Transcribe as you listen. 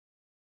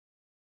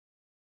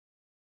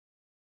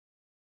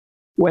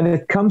when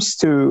it comes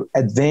to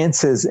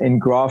advances in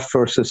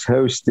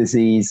graft-versus-host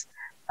disease,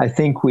 I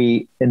think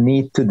we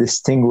need to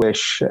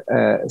distinguish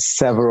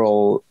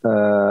several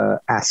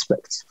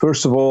aspects.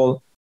 First of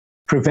all,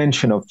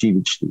 prevention of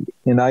GvHD.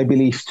 And I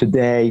believe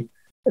today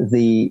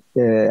the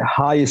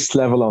highest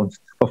level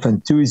of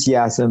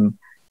enthusiasm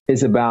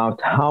is about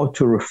how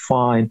to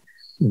refine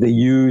the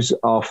use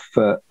of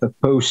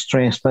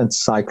post-transplant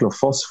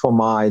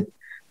cyclophosphamide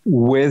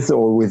with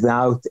or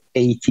without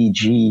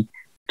ATG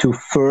to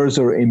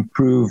further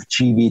improve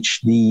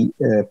GvHD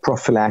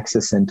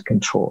prophylaxis and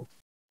control.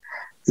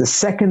 The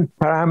second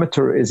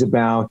parameter is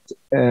about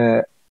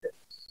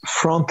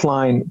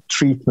frontline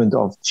treatment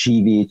of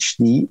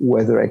GvHD,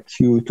 whether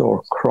acute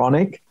or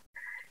chronic.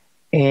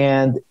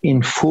 And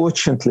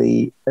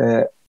unfortunately,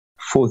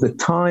 for the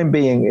time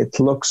being, it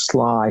looks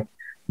like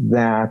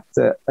that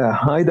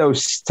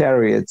high-dose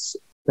steroids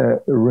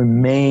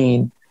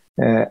remain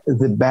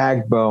the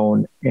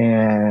backbone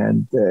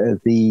and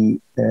the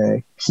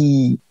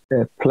key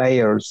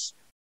players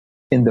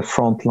in the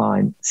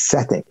frontline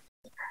setting.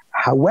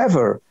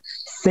 However,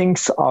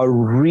 things are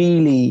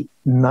really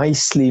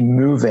nicely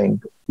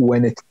moving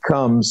when it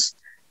comes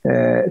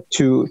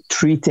to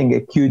treating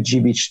acute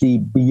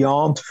GvHD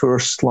beyond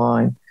first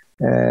line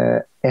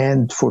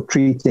and for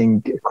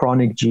treating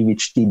chronic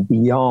GvHD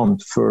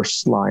beyond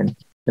first line.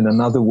 In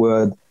another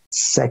word,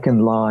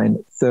 second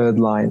line, third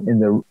line in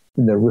the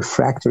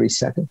refractory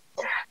setting.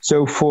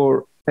 So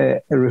for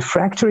a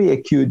refractory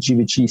acute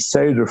GvHD,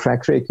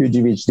 steroid-refractory acute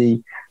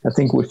GvHD, I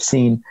think we've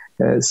seen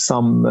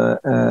some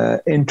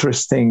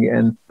interesting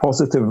and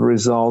positive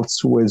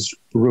results with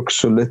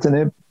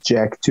Ruxolitinib,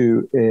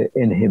 JAK2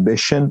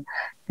 inhibition.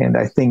 And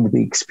I think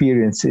the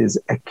experience is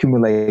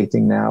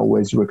accumulating now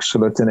with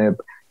Ruxolitinib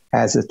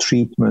as a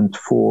treatment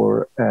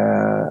for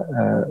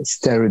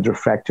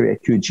steroid-refractory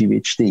acute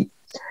GvHD.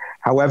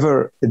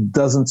 However, it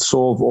doesn't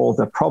solve all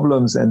the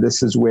problems, and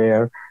this is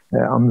where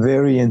I'm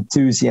very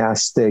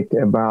enthusiastic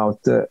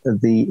about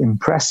the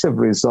impressive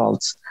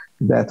results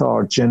that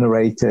are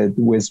generated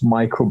with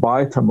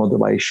microbiota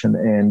modulation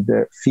and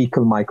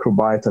fecal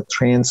microbiota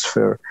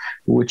transfer,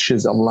 which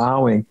is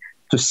allowing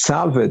to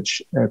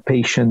salvage a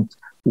patient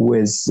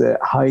with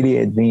highly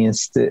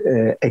advanced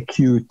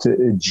acute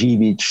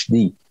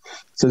GvHD.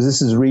 So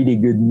this is really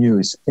good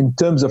news. In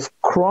terms of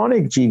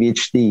chronic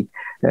GvHD,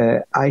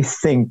 I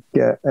think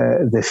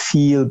the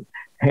field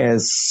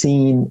has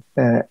seen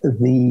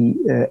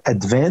the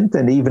advent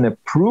and even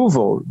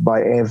approval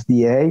by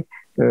FDA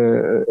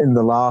in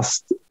the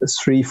last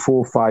 3,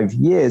 4, 5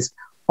 years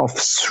of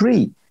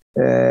 3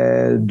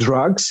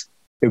 drugs.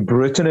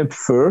 Ibrutinib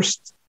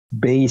first,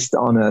 based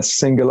on a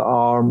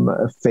single-arm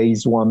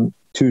phase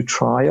 1/2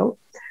 trial.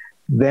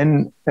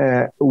 Then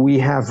we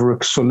have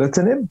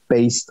Ruxolitinib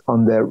based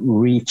on the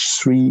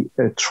REACH3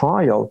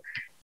 trial.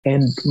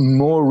 And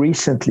more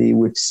recently,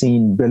 we've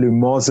seen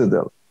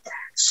Belumosudil.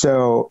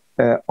 So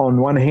on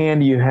one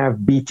hand, you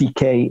have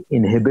BTK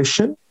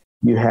inhibition,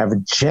 you have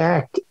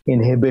JAK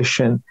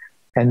inhibition,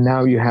 and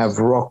now you have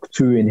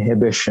ROCK2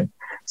 inhibition.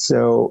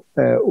 So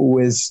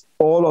with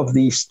all of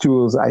these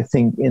tools, I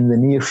think in the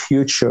near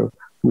future,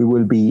 we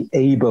will be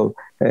able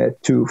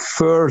to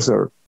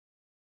further,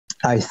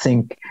 I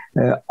think,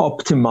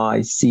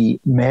 optimize the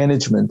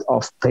management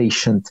of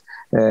patients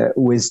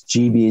with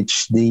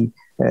GvHD,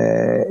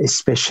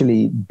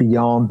 especially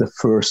beyond the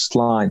first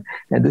line.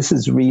 And this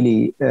is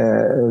really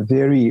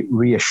very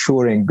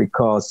reassuring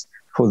because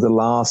for the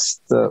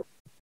last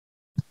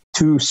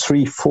 2,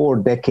 3, 4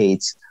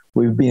 decades,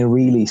 we've been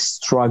really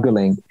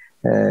struggling,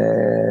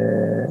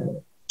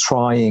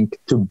 trying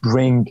to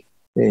bring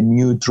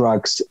new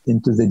drugs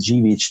into the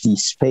GvHD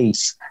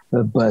space,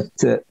 but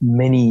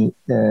many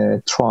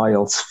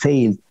trials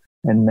failed,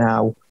 and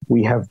now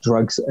we have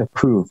drugs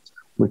approved,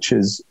 which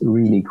is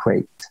really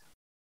great.